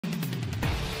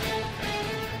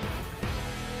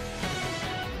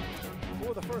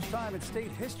first time in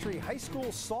state history, high school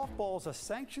softball is a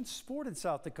sanctioned sport in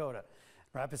South Dakota.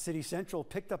 Rapid City Central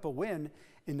picked up a win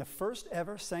in the first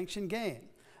ever sanctioned game.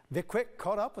 Vic Quick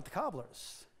caught up with the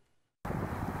Cobblers. Here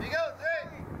you go,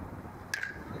 three.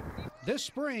 This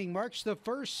spring marks the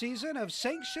first season of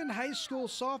sanctioned high school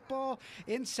softball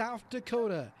in South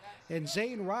Dakota, and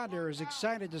Zane Rodner is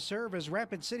excited to serve as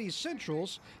Rapid City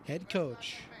Central's head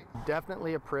coach.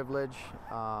 Definitely a privilege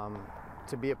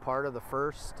to be a part of the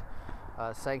first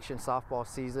sanctioned softball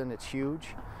season. It's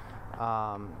huge.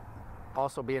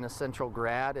 Also being a Central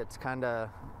grad, it's kind of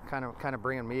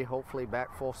bringing me hopefully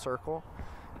back full circle,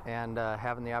 and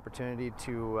having the opportunity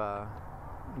to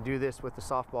do this with the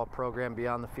softball program, be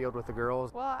on the field with the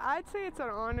girls. Well, I'd say it's an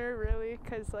honor, really,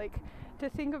 because to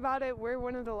think about it, we're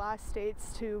one of the last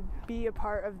states to be a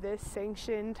part of this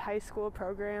sanctioned high school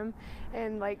program,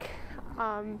 and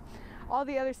all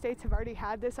the other states have already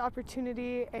had this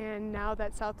opportunity, and now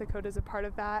that South Dakota is a part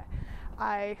of that,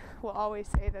 I will always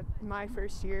say that my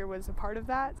first year was a part of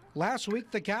that. Last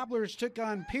week, the Cobblers took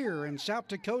on Pierre in South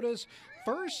Dakota's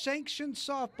first sanctioned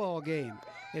softball game,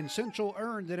 and Central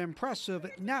earned an impressive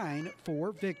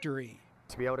 9-4 victory.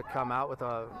 To be able to come out with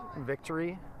a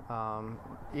victory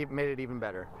made it even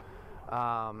better.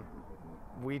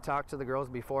 We talked to the girls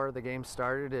before the game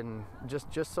started, and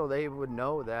just so they would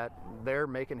know that they're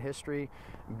making history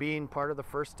being part of the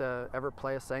first to ever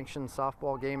play a sanctioned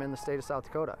softball game in the state of South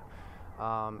Dakota.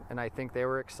 And I think they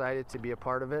were excited to be a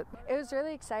part of it. It was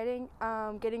really exciting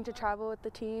getting to travel with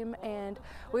the team, and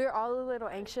we were all a little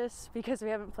anxious because we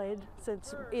haven't played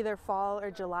since either fall or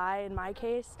July in my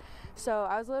case. So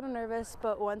I was a little nervous,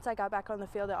 but once I got back on the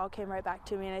field, it all came right back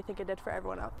to me, and I think it did for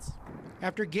everyone else.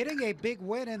 After getting a big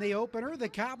win in the opener, the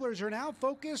Cobblers are now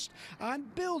focused on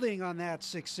building on that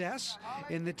success,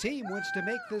 and the team wants to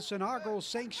make this inaugural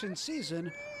sanctioned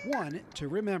season one to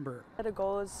remember. The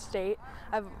goal is state.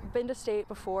 I've been to state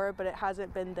before, but it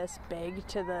hasn't been this big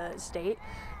to the state,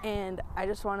 and I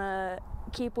just want to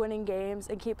keep winning games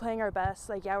and keep playing our best.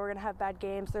 Yeah, we're going to have bad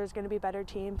games, there's going to be better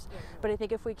teams, but I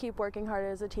think if we keep working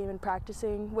hard as a team and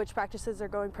practicing, which practices are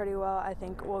going pretty well, I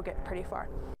think we'll get pretty far.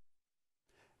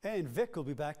 And Vic will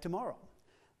be back tomorrow.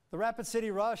 The Rapid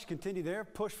City Rush continue their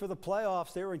push for the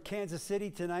playoffs. They were in Kansas City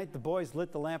tonight. The boys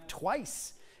lit the lamp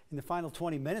twice in the final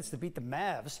 20 minutes to beat the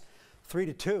Mavs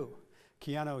 3-2.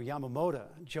 Keanu Yamamoto,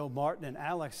 Joe Martin, and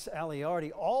Alex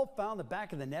Aliardi all found the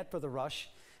back of the net for the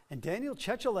Rush. And Daniel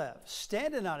Chechelev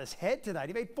standing on his head tonight.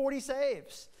 He made 40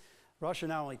 saves. Rush are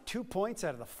now only 2 points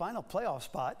out of the final playoff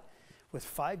spot with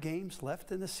 5 games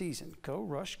left in the season. Go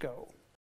Rush, go.